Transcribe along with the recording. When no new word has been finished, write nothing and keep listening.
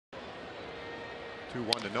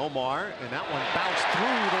2-1 to Nomar, and that one bounced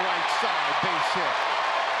through the right side, base hit.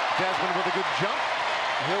 Desmond with a good jump.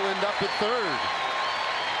 He'll end up at third.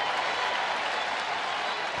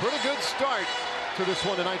 Pretty good start to this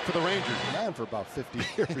one tonight for the Rangers. Man, for about 50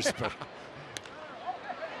 years. But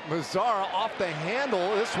Mazara off the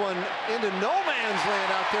handle. This one into no man's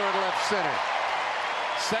land out there in left center.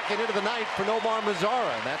 Second hit of the night for Nomar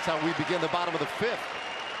Mazara. And that's how we begin the bottom of the fifth.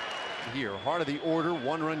 Here, heart of the order,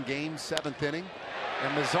 one-run game, seventh inning.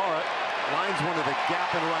 And Mazara lines one to the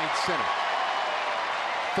gap in right center.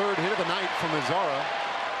 Third hit of the night for Mazara.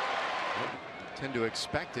 Tend to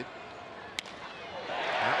expect it.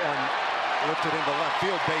 That one lifted into left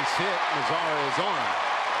field, base hit. Mazara is on.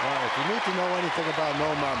 Well, if you need to know anything about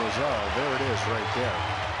Nomar Mazara, there it is right there.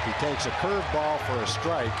 He takes a curveball for a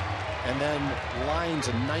strike and then lines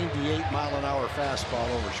a 98-mile-an-hour fastball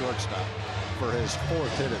over shortstop for his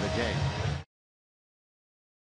fourth hit of the game.